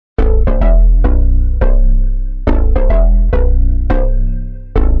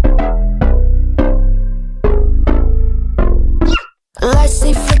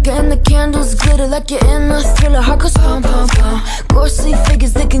candles glitter like you're in a thriller. Heart goes pum pum pum. Ghostly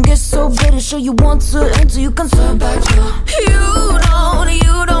figures, they can get so bitter. Sure you want to enter, you can turn back now.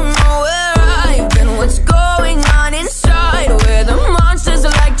 You don't know where I've been. What's going on inside, where the monsters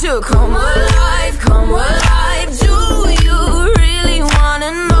like to come alive, come alive. Do you really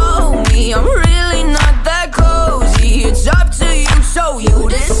wanna know me? I'm really not that cozy. It's up to you, so you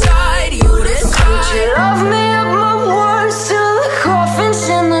decide, you decide. Could you love me up my words till the coffin's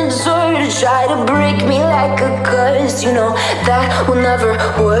in the dirt? Try to break me like a curse, you know that will never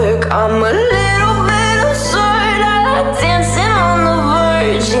work. I'm a little bit absurd, I like dancing on the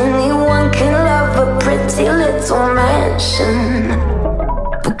verge. Anyone can love a pretty little mansion,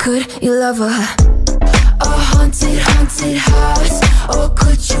 but could you love a haunted, haunted house? Or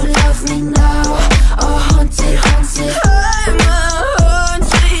could you love me now? A haunted, haunted, I'm a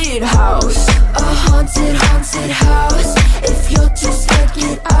haunted house. A haunted, haunted house. If you're too scared,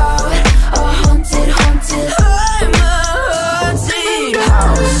 get out. A haunted, haunted, I'm a haunted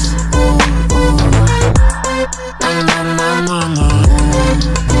house.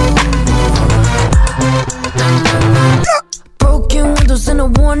 Broken windows and a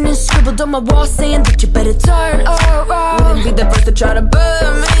warning scribbled on my wall saying that you better turn around. Wouldn't be the first to try to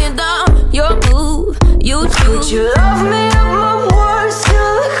burn me down. Your move, you do. Could you love me up my words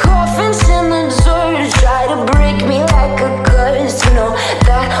till the coffin's in the dirt? Try to break me like a curse, you know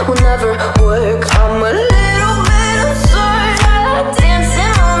that will never work. I'm a little bit absurd, I like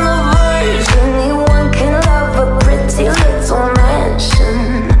dancing on the verge. Anyone can love a pretty little mansion,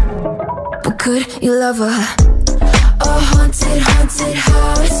 but could you love a haunted, haunted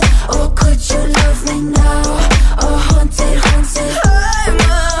house? Or could you love me now? A haunted, haunted, I'm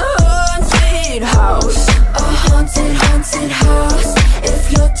a haunted house. A haunted, haunted house. If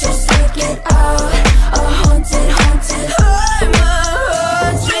you're too scared, get out. A haunted, haunted, I'm a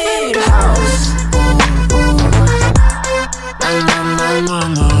haunted house.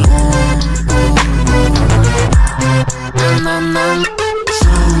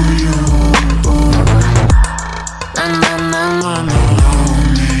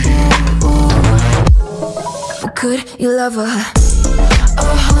 Could you love a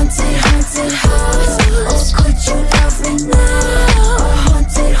haunted, haunted house? Or could you love me now? A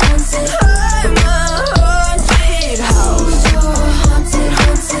haunted, haunted, I'm a haunted house. A haunted,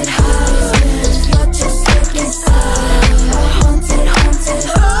 haunted house. If you're too scared, get out. A haunted, haunted,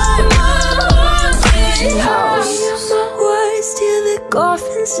 I'm a haunted house. My words till the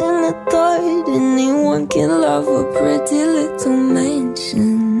coffin's in the third. Anyone can love a pretty little mansion.